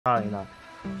Probably not.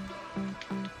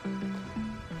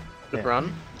 The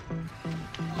run?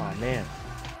 Oh man.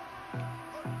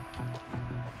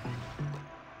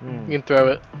 You can throw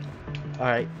it.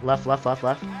 Alright, left. Oh.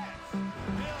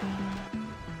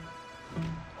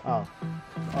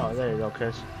 Oh, there you go,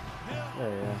 Chris. There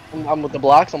you go. I'm with the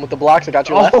blocks. I got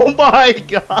you left. Oh my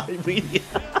god, we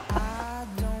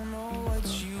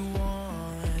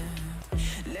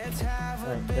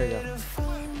Alright, there you go.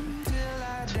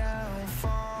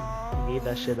 Need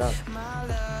that shit up.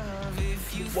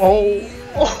 Oh,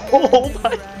 oh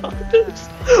my god.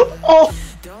 Oh.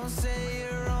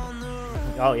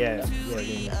 Oh yeah.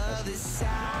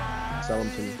 Sell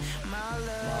them to me.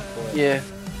 Yeah,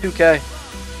 2K.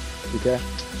 2K?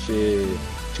 Shit,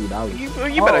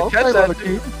 $2. You better catch that,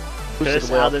 dude.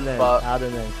 Chris, out and then, Chris,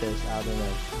 out and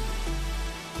then.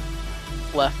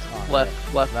 Left. Yep.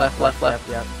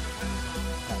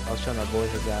 I was trying to avoid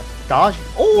his ass. Dodge.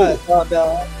 Oh!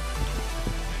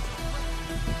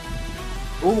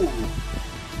 Ooh.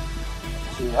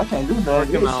 See, I can't do that.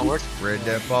 Work. Spread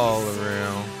that ball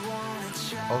around.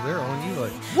 Oh, they're on you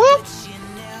like, whoop!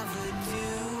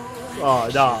 Oh,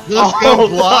 no. Let's go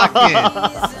blocking.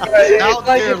 It's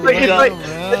like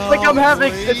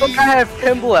I have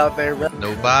Kimball out there, bro.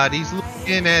 Nobody's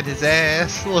looking at his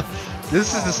ass. Look,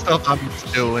 this is the stuff I'm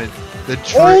doing. The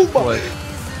trick play.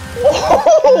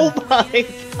 Oh my god.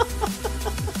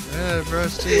 Yeah, bro,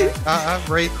 see, I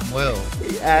rate them well.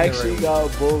 He actually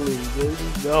got bullied.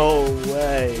 There's no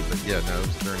way. But yeah, no, it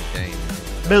was during the game.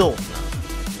 Middle.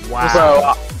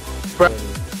 Wow. Bro.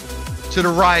 To the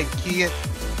right, kid.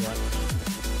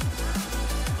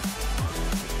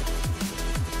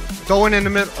 Going in the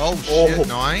middle. Oh shit!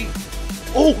 No, I ain't.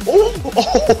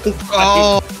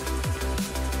 Oh!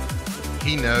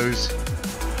 He knows.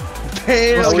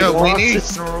 Damn. Let's go. We need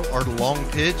our long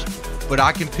pitch, but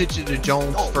I can pitch it to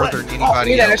Jones further than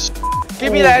anybody else.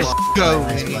 Give me that. Let's go,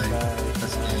 Watch Vinny. me.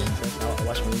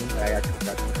 I got you.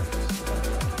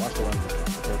 Watch the one.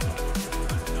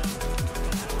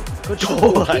 Good job.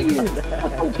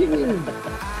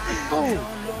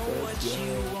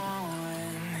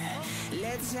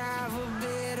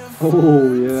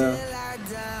 Oh, yeah.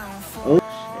 Oh.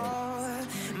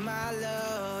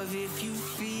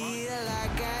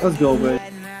 Let's go, baby.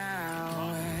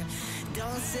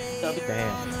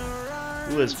 Damn.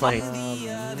 Who is playing?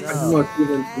 I just want to give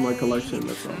it to my collection,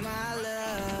 that's all.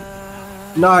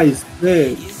 Nice,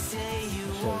 big.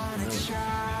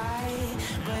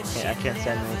 Yeah, I can't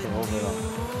send anything over though.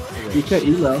 You can't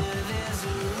email.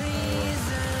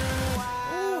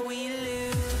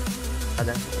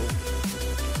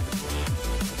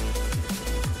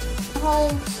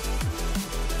 Mahomes.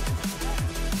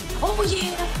 Oh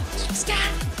yeah,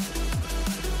 Scott.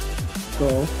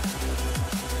 Go.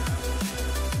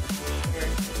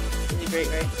 Great,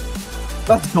 right?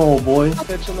 Let's go, boy.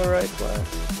 Pitch in the right class.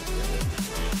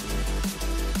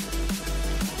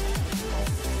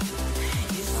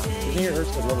 Here,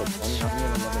 Earth's the level 20. I'm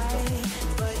gonna level 20.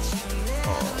 I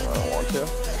don't want to.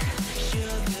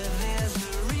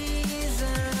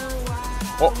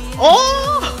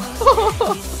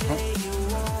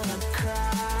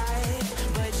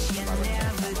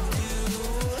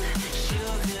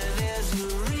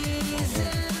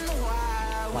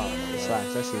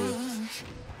 Slacks, I see you.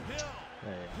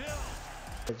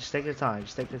 Just take your time,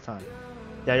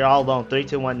 Yeah, you're all alone. 3,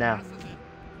 2, 1 now.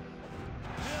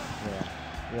 Yeah,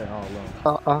 you're all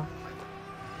alone.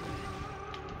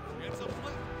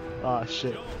 Oh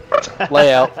shit.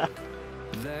 Layout.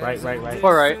 Right.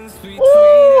 Alright.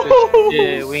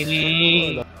 Yeah, we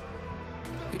need.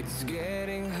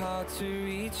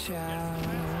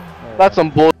 That's some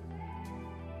bull.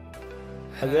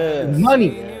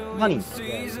 Money.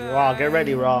 Raw,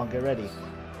 get ready.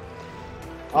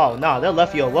 Oh no, they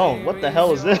left you alone. What the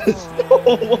hell is this?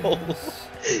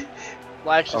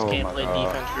 Lax just can't play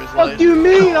defense for his What life. do you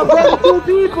mean? I brought 2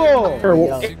 people.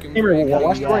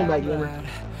 Watch the running back, gamer.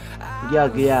 Yeah.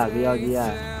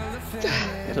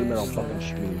 To the middle, fucking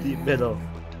stream. Deep middle.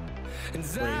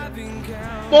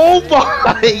 Oh my!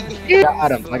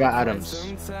 I got Adams.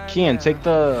 Kian, take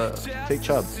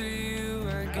Chubb.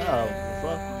 Oh,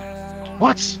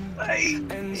 What?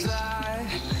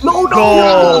 No.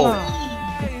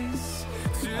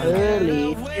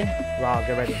 Early. Raw,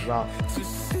 get ready. Raw.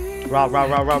 There you go.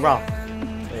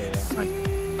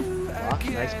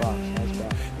 Nice box.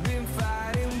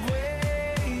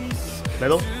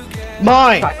 Middle.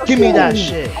 Mine! Give me that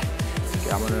shit!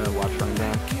 Okay, I'm gonna watch running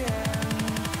back.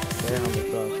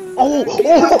 Oh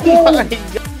my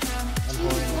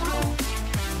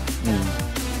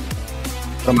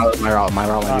god! My route might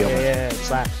be over. Yeah,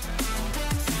 slaps.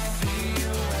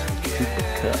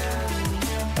 Kupp.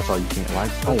 That's all you can. Why?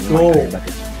 Oh Let's my go. god,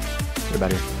 you're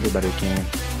better. You're better, King.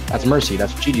 That's mercy.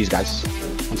 That's GG's, guys.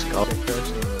 Let's go.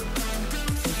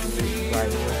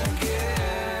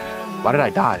 Why did I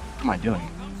die? What am I doing?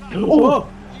 Oh!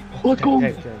 Let's go.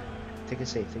 Hey, take it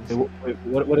safe. Take it safe. Wait,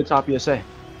 what did Tapia say?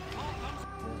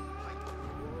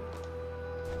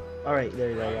 All right, there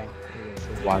you go. Yeah.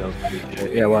 Why those?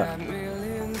 Yeah, what?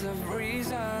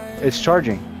 It's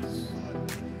charging.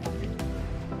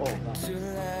 Oh,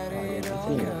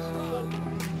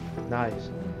 nice.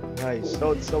 Nice.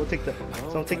 Don't take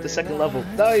the second level.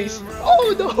 Nice.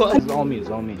 Oh no. It's on me. It's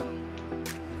on me.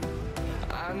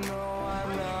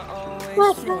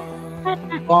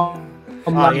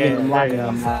 I'm lagging.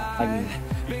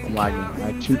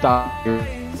 Like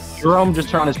 2,000. Jerome just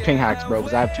turned on his ping hacks, bro,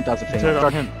 because I have 2,000 ping.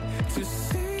 Start him.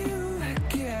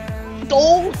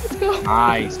 Oh, let's go.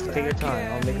 Nice. Take your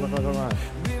time. I'll make it look like a run.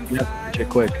 Yep. Check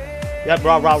quick. Yep,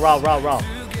 raw.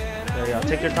 There you go.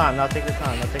 Take your time. Now take your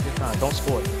time. Don't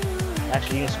score.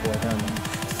 Actually, you can score. Never mind.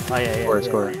 Oh yeah.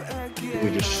 Score. We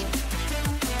just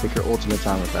take your ultimate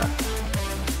time with that.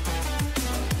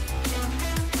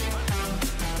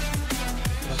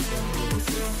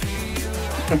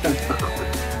 Look at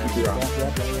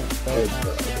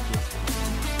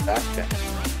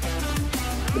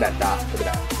that dot. Look at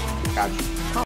that. Got you.